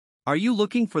Are you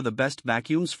looking for the best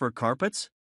vacuums for carpets?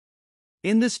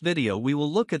 In this video we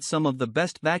will look at some of the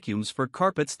best vacuums for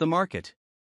carpets the market.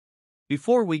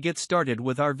 Before we get started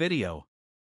with our video,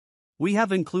 we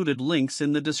have included links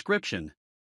in the description.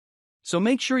 So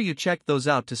make sure you check those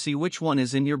out to see which one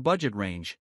is in your budget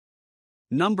range.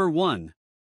 Number 1.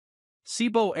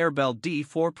 Sebo Airbel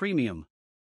D4 Premium.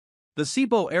 The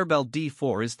Sebo Airbel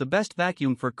D4 is the best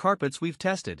vacuum for carpets we've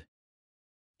tested.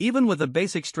 Even with a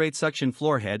basic straight suction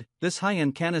floor head, this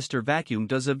high-end canister vacuum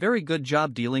does a very good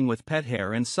job dealing with pet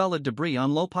hair and solid debris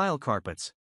on low-pile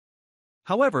carpets.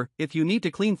 However, if you need to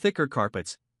clean thicker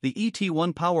carpets, the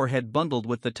ET1 Power Head bundled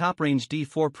with the top-range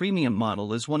D4 Premium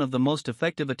model is one of the most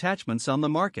effective attachments on the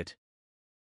market.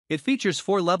 It features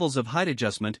 4 levels of height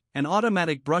adjustment, an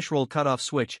automatic brush roll cutoff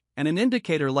switch, and an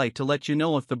indicator light to let you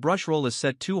know if the brush roll is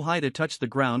set too high to touch the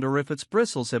ground or if its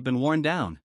bristles have been worn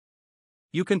down.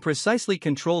 You can precisely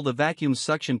control the vacuum's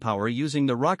suction power using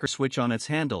the rocker switch on its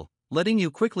handle, letting you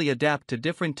quickly adapt to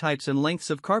different types and lengths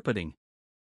of carpeting.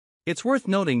 It's worth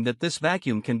noting that this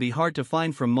vacuum can be hard to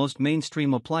find from most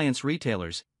mainstream appliance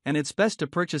retailers, and it's best to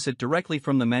purchase it directly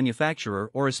from the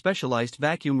manufacturer or a specialized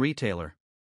vacuum retailer.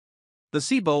 The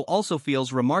Sebo also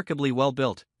feels remarkably well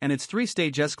built, and its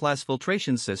 3-stage S-Class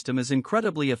filtration system is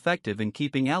incredibly effective in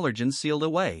keeping allergens sealed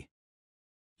away.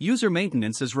 User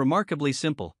maintenance is remarkably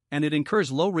simple, and it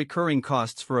incurs low recurring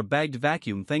costs for a bagged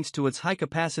vacuum thanks to its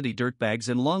high-capacity dirt bags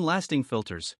and long-lasting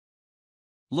filters.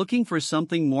 Looking for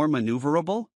something more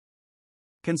maneuverable?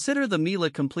 Consider the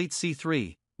Miele Complete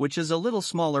C3, which is a little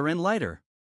smaller and lighter.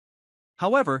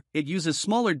 However, it uses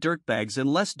smaller dirt bags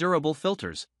and less durable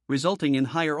filters, resulting in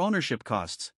higher ownership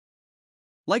costs.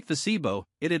 Like the Sebo,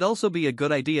 it'd also be a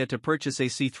good idea to purchase a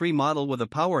C3 model with a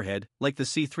power head, like the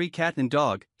C3 Cat and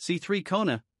Dog, C3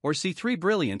 Kona, or C3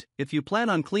 Brilliant, if you plan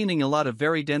on cleaning a lot of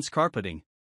very dense carpeting.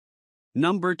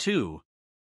 Number 2.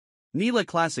 Miele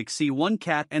Classic C1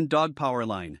 Cat and Dog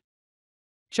Powerline.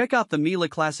 Check out the Miele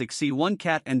Classic C1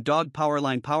 Cat and Dog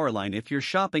Powerline if you're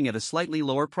shopping at a slightly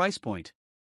lower price point.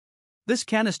 This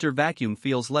canister vacuum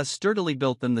feels less sturdily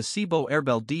built than the Sebo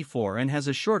Airbel D4 and has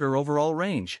a shorter overall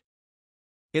range.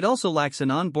 It also lacks an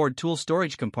onboard tool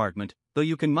storage compartment, though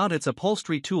you can mount its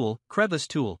upholstery tool, crevice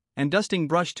tool, and dusting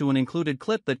brush to an included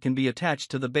clip that can be attached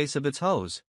to the base of its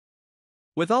hose.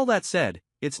 With all that said,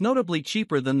 it's notably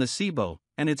cheaper than the Sebo,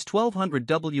 and its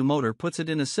 1200W motor puts it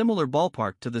in a similar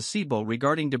ballpark to the Sebo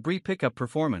regarding debris pickup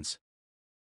performance.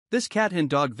 This cat and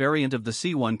dog variant of the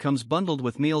C1 comes bundled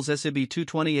with Miele's SIB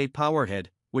 228 power head,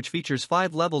 which features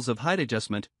 5 levels of height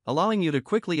adjustment, allowing you to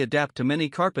quickly adapt to many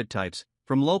carpet types,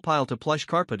 from low pile to plush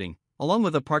carpeting, along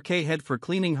with a parquet head for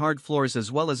cleaning hard floors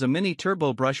as well as a mini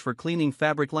turbo brush for cleaning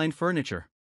fabric-lined furniture.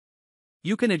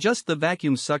 You can adjust the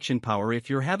vacuum's suction power if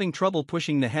you're having trouble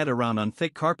pushing the head around on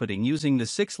thick carpeting using the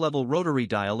 6-level rotary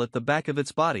dial at the back of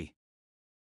its body.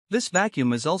 This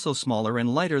vacuum is also smaller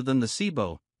and lighter than the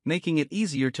Sebo, making it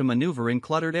easier to maneuver in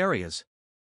cluttered areas.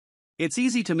 It's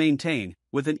easy to maintain,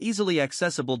 with an easily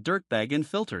accessible dirt bag and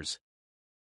filters.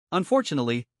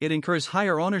 Unfortunately, it incurs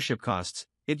higher ownership costs.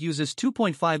 It uses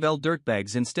 2.5L dirt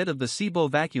bags instead of the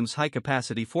Sebo vacuum's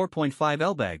high-capacity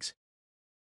 4.5L bags.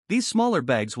 These smaller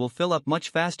bags will fill up much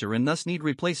faster and thus need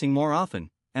replacing more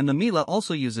often, and the Miele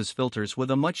also uses filters with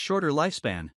a much shorter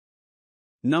lifespan.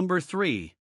 Number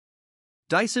 3.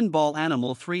 Dyson Ball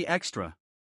Animal 3 Extra.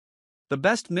 The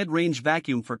best mid-range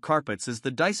vacuum for carpets is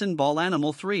the Dyson Ball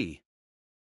Animal 3.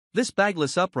 This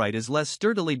bagless upright is less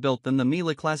sturdily built than the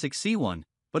Miele Classic C1,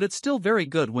 but it's still very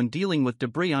good when dealing with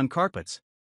debris on carpets.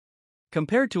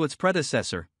 Compared to its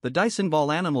predecessor, the Dyson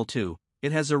Ball Animal 2,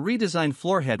 it has a redesigned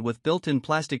floor head with built-in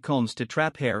plastic combs to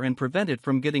trap hair and prevent it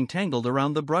from getting tangled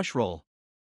around the brush roll.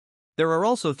 There are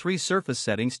also 3 surface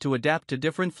settings to adapt to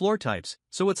different floor types,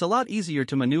 so it's a lot easier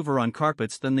to maneuver on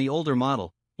carpets than the older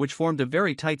model, which formed a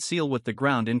very tight seal with the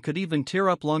ground and could even tear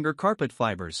up longer carpet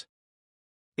fibers.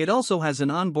 It also has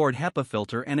an onboard HEPA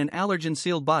filter and an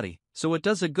allergen-sealed body, so it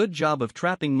does a good job of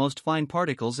trapping most fine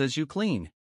particles as you clean.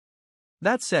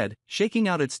 That said, shaking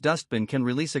out its dustbin can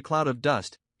release a cloud of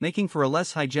dust, making for a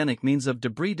less hygienic means of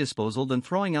debris disposal than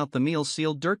throwing out the Miele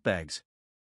sealed dirt bags.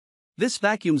 This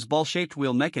vacuum's ball-shaped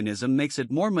wheel mechanism makes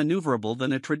it more maneuverable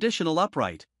than a traditional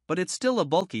upright, but it's still a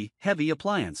bulky, heavy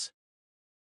appliance.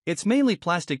 Its mainly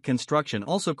plastic construction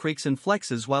also creaks and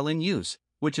flexes while in use,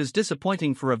 which is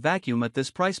disappointing for a vacuum at this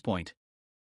price point.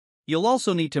 You'll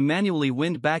also need to manually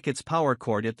wind back its power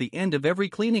cord at the end of every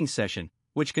cleaning session,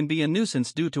 which can be a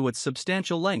nuisance due to its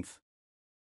substantial length.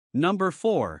 Number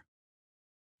 4.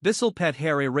 Bissell Pet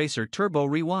Hair Eraser Turbo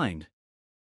Rewind.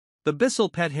 The Bissell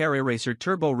Pet Hair Eraser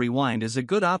Turbo Rewind is a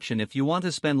good option if you want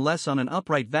to spend less on an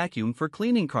upright vacuum for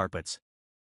cleaning carpets.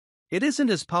 It isn't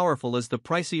as powerful as the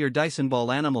pricier Dyson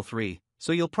Ball Animal 3,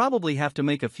 so you'll probably have to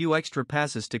make a few extra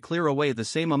passes to clear away the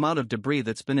same amount of debris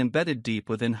that's been embedded deep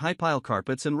within high-pile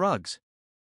carpets and rugs.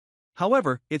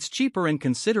 However, it's cheaper and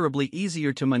considerably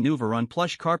easier to maneuver on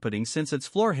plush carpeting since its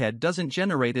floor head doesn't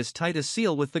generate as tight a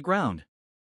seal with the ground.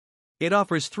 It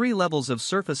offers 3 levels of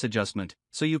surface adjustment,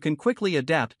 so you can quickly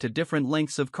adapt to different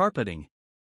lengths of carpeting.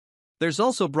 There's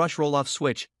also brush roll-off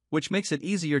switch, which makes it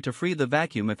easier to free the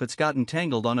vacuum if it's gotten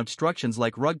tangled on obstructions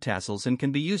like rug tassels and can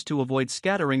be used to avoid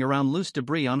scattering around loose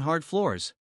debris on hard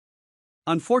floors.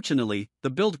 Unfortunately, the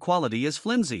build quality is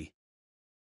flimsy.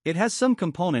 It has some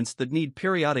components that need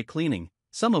periodic cleaning,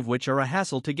 some of which are a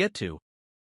hassle to get to.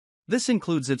 This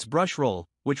includes its brush roll,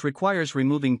 which requires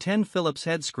removing 10 Phillips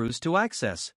head screws to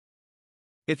access.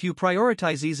 If you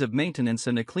prioritize ease of maintenance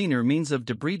and a cleaner means of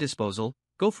debris disposal,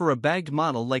 go for a bagged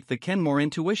model like the Kenmore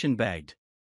Intuition Bagged.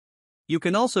 You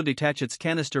can also detach its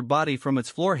canister body from its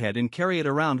floor head and carry it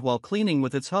around while cleaning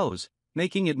with its hose,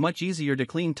 making it much easier to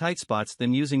clean tight spots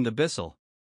than using the Bissell.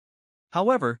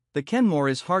 However, the Kenmore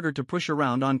is harder to push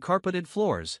around on carpeted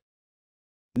floors.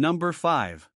 Number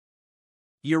 5.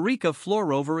 Eureka Floor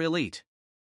Rover Elite.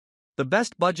 The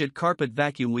best budget carpet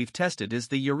vacuum we've tested is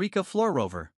the Eureka Floor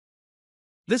Rover.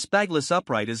 This bagless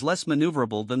upright is less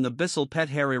maneuverable than the Bissell Pet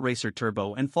Hair Eraser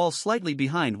Turbo and falls slightly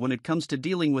behind when it comes to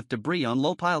dealing with debris on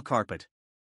low-pile carpet.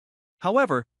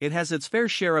 However, it has its fair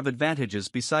share of advantages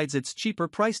besides its cheaper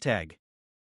price tag.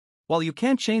 While you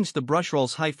can't change the brush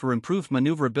roll's height for improved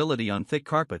maneuverability on thick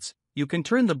carpets, you can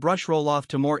turn the brush roll off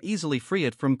to more easily free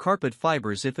it from carpet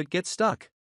fibers if it gets stuck.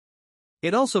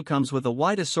 It also comes with a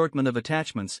wide assortment of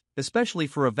attachments, especially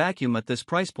for a vacuum at this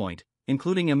price point,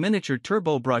 including a miniature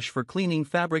turbo brush for cleaning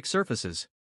fabric surfaces.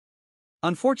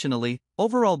 Unfortunately,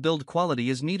 overall build quality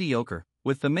is mediocre,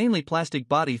 with the mainly plastic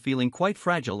body feeling quite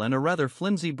fragile and a rather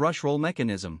flimsy brush roll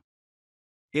mechanism.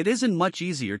 It isn't much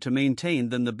easier to maintain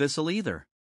than the Bissell either.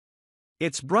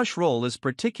 Its brush roll is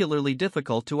particularly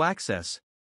difficult to access.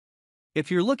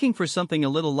 If you're looking for something a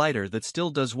little lighter that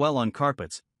still does well on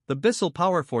carpets, the Bissell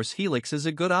PowerForce Helix is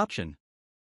a good option.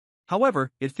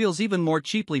 However, it feels even more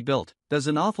cheaply built, does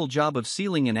an awful job of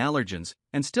sealing in allergens,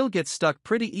 and still gets stuck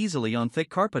pretty easily on thick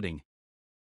carpeting.